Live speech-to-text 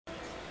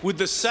With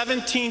the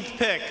 17th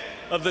pick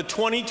of the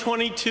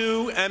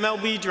 2022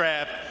 MLB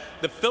Draft,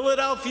 the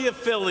Philadelphia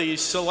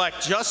Phillies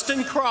select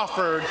Justin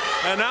Crawford,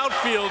 an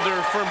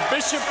outfielder from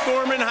Bishop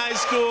Gorman High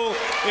School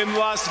in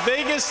Las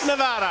Vegas,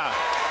 Nevada.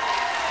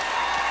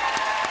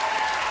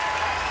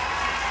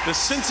 The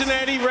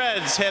Cincinnati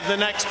Reds have the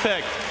next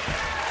pick.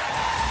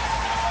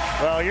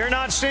 Well, you're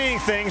not seeing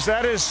things.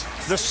 That is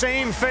the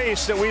same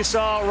face that we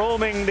saw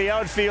roaming the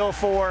outfield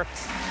for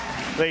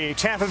the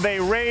Tampa Bay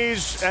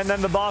Rays and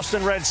then the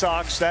Boston Red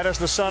Sox. That is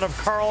the son of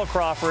Carl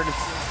Crawford,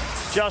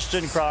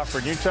 Justin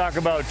Crawford. You talk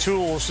about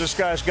tools. This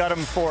guy's got them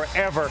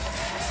forever.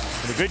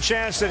 And a good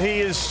chance that he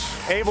is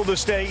able to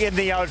stay in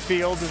the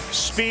outfield.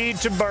 Speed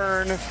to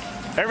burn.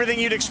 Everything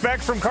you'd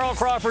expect from Carl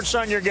Crawford's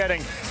son you're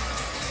getting.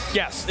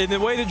 Yes, in the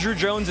way that Drew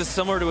Jones is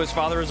similar to his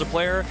father as a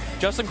player,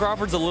 Justin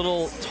Crawford's a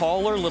little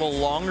taller, a little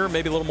longer,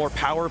 maybe a little more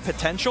power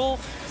potential,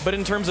 but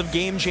in terms of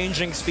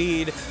game-changing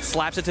speed,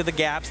 slaps it to the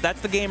gaps. That's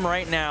the game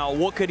right now.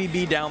 What could he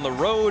be down the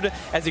road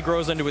as he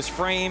grows into his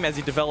frame, as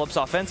he develops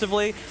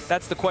offensively?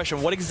 That's the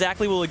question. What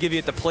exactly will he give you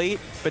at the plate?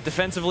 But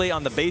defensively,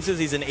 on the bases,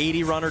 he's an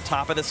 80 runner,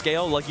 top of the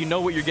scale. Like, you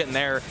know what you're getting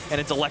there, and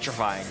it's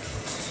electrifying.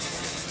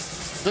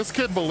 This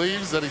kid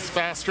believes that he's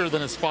faster than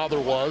his father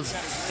was,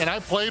 and I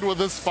played with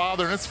his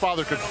father, and his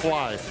father could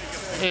fly.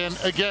 And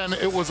again,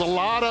 it was a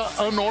lot of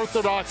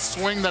unorthodox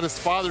swing that his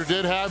father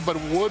did have, but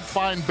would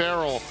find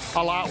barrel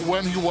a lot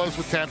when he was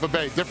with Tampa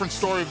Bay. Different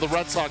story of the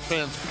Red Sox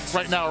fans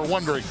right now are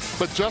wondering.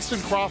 But Justin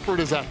Crawford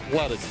is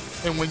athletic,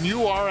 and when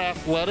you are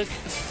athletic,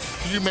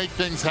 you make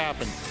things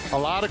happen. A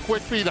lot of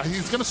quick feet.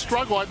 He's going to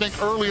struggle, I think,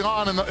 early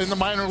on in the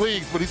minor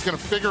leagues, but he's going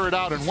to figure it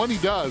out. And when he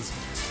does,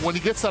 when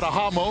he gets that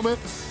aha moment,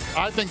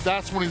 I think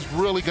that's when he's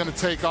really going to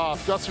take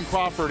off. Justin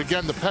Crawford,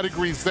 again, the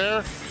pedigree's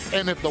there.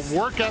 And if the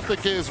work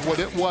ethic is what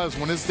it was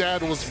when his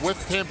dad was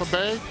with Tampa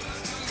Bay,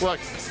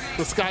 look,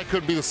 the sky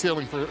could be the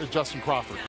ceiling for Justin Crawford.